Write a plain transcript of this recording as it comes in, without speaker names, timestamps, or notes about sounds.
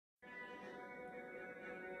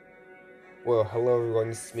Well, hello everyone,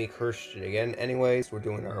 this is me, Christian again. Anyways, we're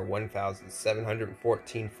doing our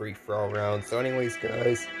 1,714 free-for-all round. So anyways,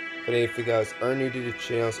 guys, if any of you guys are new to the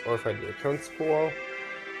channels or if I did a principal,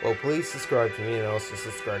 well, please subscribe to me and also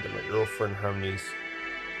subscribe to my girlfriend Harmony's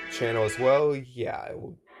channel as well. Yeah, it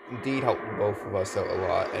will indeed help both of us out a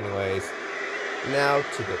lot. Anyways, now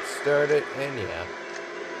to get started, and yeah,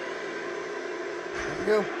 here we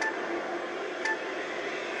go.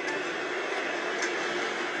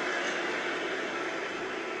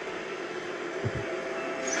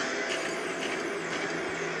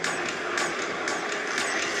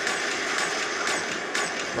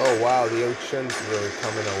 Oh wow, the ocean's really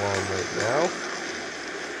coming along right now.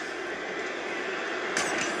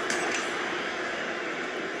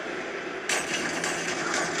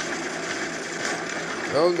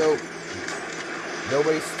 Oh no,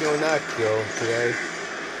 nobody's stealing that kill today.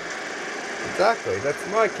 Exactly, that's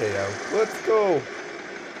my KO. Let's go!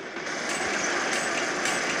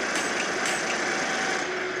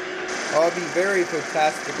 I'll be very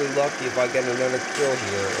fantastically lucky if I get another kill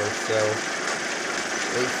here or so.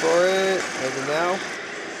 Wait for it. Maybe now.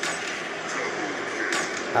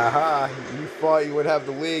 Haha, you thought you would have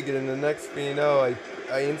the league, and in the next thing you know,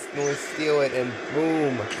 I instantly steal it, and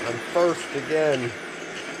boom, I'm first again.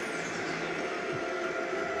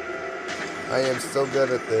 I am so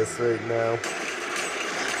good at this right now.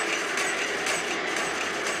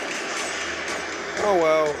 Oh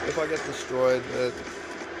well, if I get destroyed,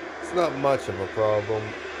 it's not much of a problem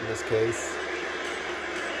in this case.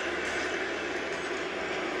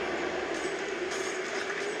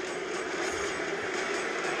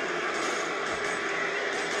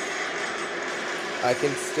 I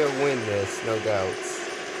can still win this, no doubts.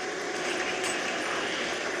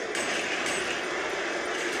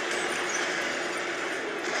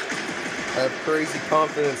 I have crazy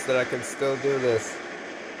confidence that I can still do this.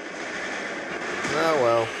 Oh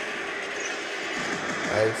well.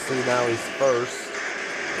 I see now he's first.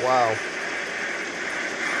 Wow.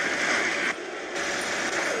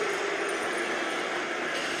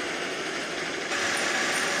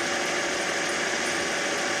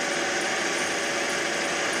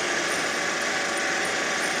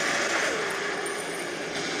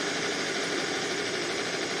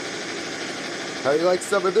 How you like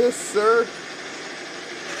some of this, sir?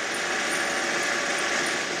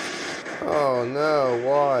 Oh no,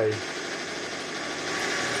 why?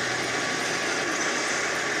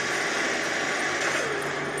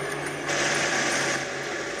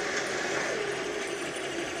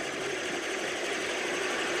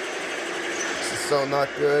 This is so not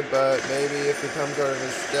good, but maybe if it comes out of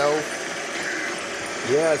his stealth.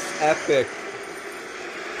 Yes, epic.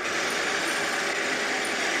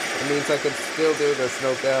 It means I can still do this,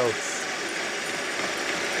 no doubts.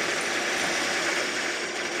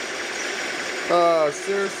 Oh,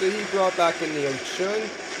 seriously, he brought back in the Ocean?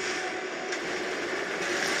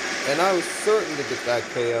 And I was certain to get that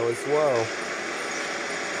KO as well.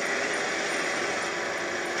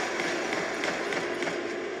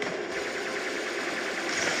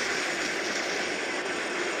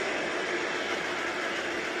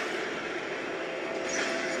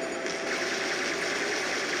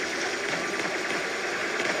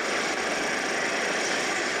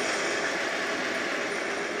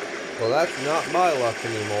 Well, that's not my luck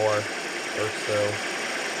anymore, or so.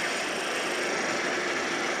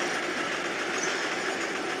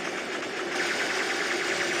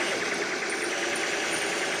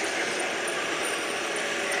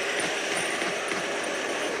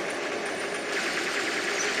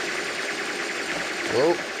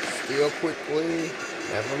 Whoa, steal quickly.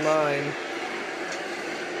 Never mind.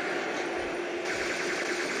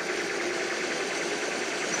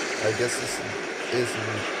 I guess this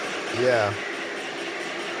isn't. Yeah.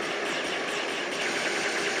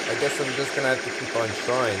 I guess I'm just gonna have to keep on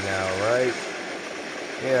trying now, right?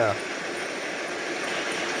 Yeah.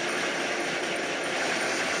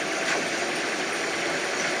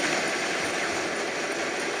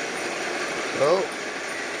 Oh,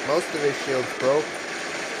 most of his shields broke.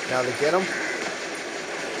 Now to get him.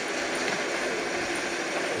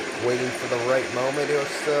 Waiting for the right moment or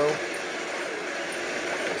so.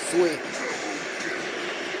 Sweet.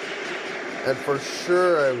 And for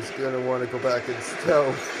sure I was gonna want to go back and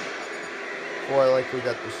stealth. Before I likely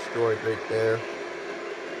got destroyed right there.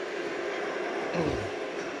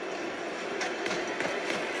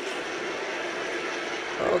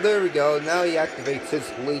 Oh, there we go. Now he activates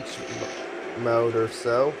his leech mode or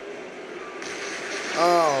so.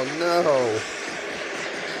 Oh no.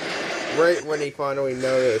 Right when he finally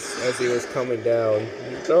noticed as he was coming down.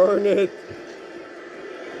 Darn it.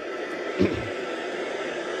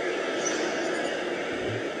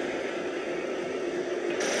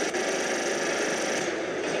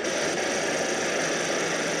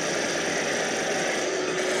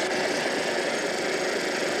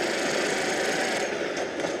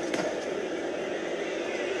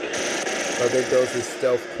 Oh, there goes his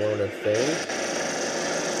stealth cloner thing.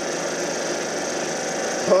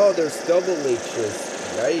 Oh, there's double leeches.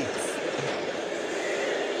 Yikes.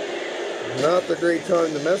 Not the great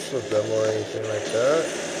time to mess with them or anything like that.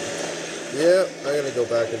 Yeah, I gotta go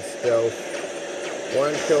back and stealth.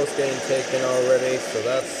 One kill's getting taken already, so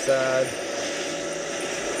that's sad.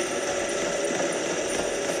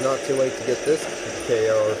 It's not too late to get this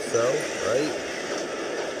KO or so, right?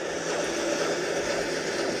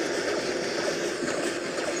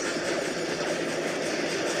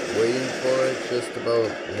 Waiting for it just about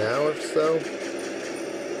now or so.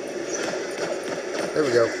 There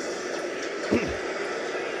we go.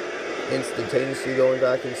 Instantaneously going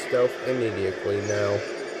back in stealth immediately now.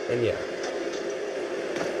 And yeah.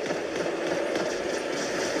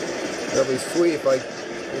 That'll be sweet if I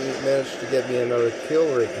manage to get me another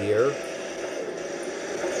kill right here.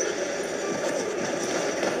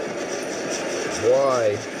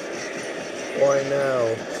 Why? Why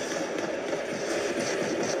now?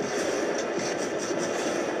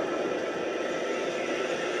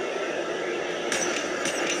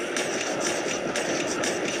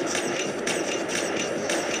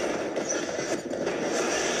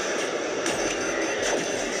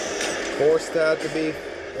 Forced out to be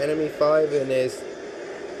enemy 5 and his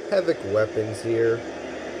Havoc weapons here,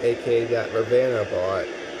 aka that Ravana bot.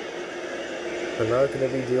 I'm not going to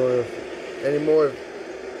be dealing with any more of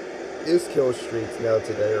his kill streaks now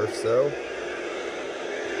today or so.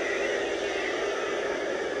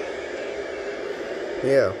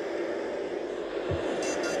 Yeah.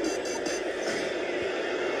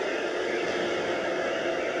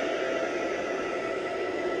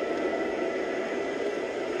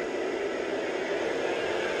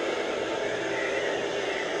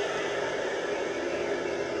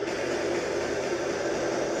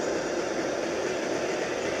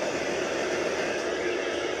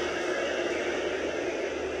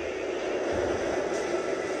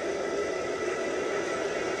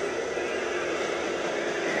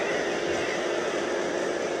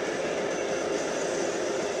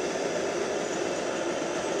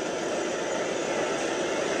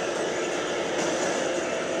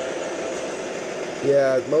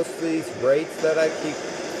 Yeah, most of these raids that I keep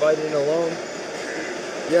fighting alone,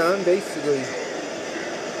 yeah, I'm basically,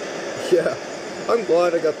 yeah, I'm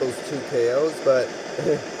glad I got those 2 KOs, but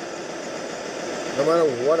no matter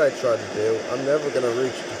what I try to do, I'm never going to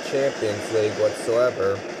reach the Champions League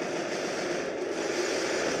whatsoever.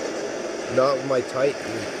 Not with my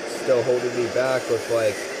Titan still holding me back with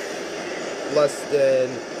like less than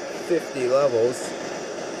 50 levels,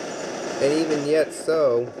 and even yet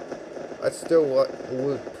so, I still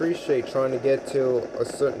would appreciate trying to get to a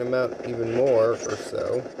certain amount even more or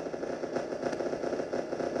so.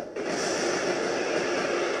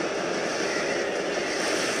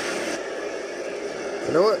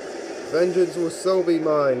 You know what? Vengeance will so be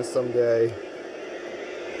mine someday.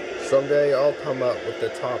 Someday I'll come up with the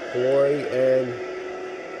top glory and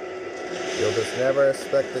you'll just never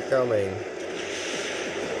expect it coming.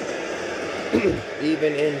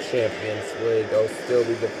 Even in Champions League, I'll still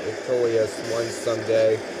be the victorious one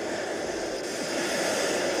someday.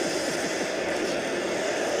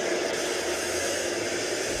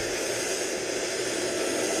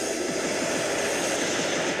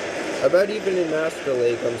 I bet even in Master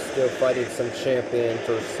League, I'm still fighting some champions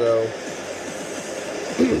or so.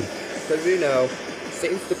 Because, you know, it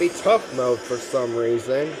seems to be tough mode for some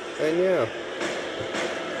reason, and yeah.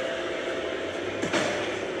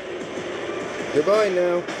 Goodbye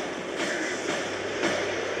now.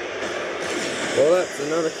 Well, that's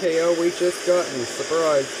another KO we just gotten.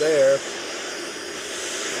 Surprise there.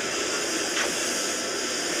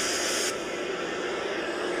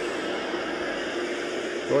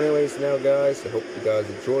 So anyways, now guys, I hope you guys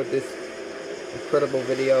enjoyed this incredible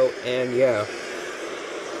video, and yeah.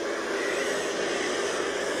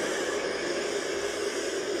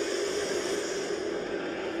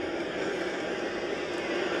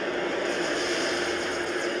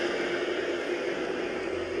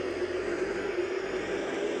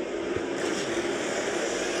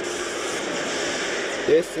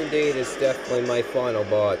 This indeed is definitely my final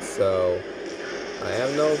bot, so I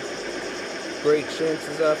have no great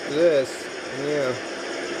chances after this, and yeah.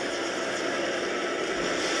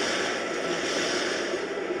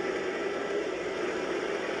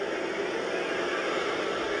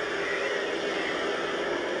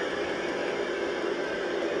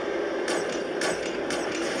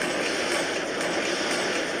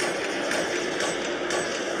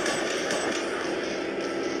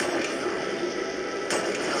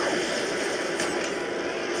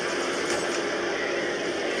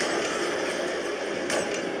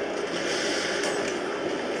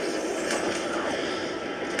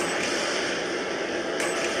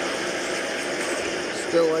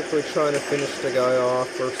 like we're trying to finish the guy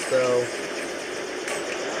off or so.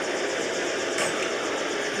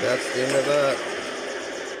 That's the end of that.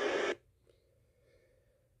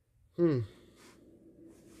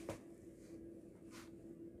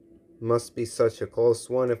 Must be such a close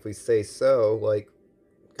one if we say so. Like,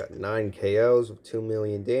 got 9 KOs with 2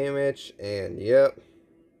 million damage, and yep.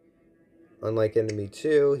 Unlike Enemy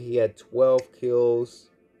 2, he had 12 kills.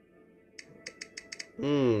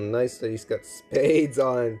 Nice that he's got spades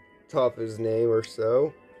on top of his name or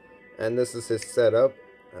so. And this is his setup.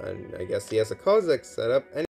 And I guess he has a Kozak setup.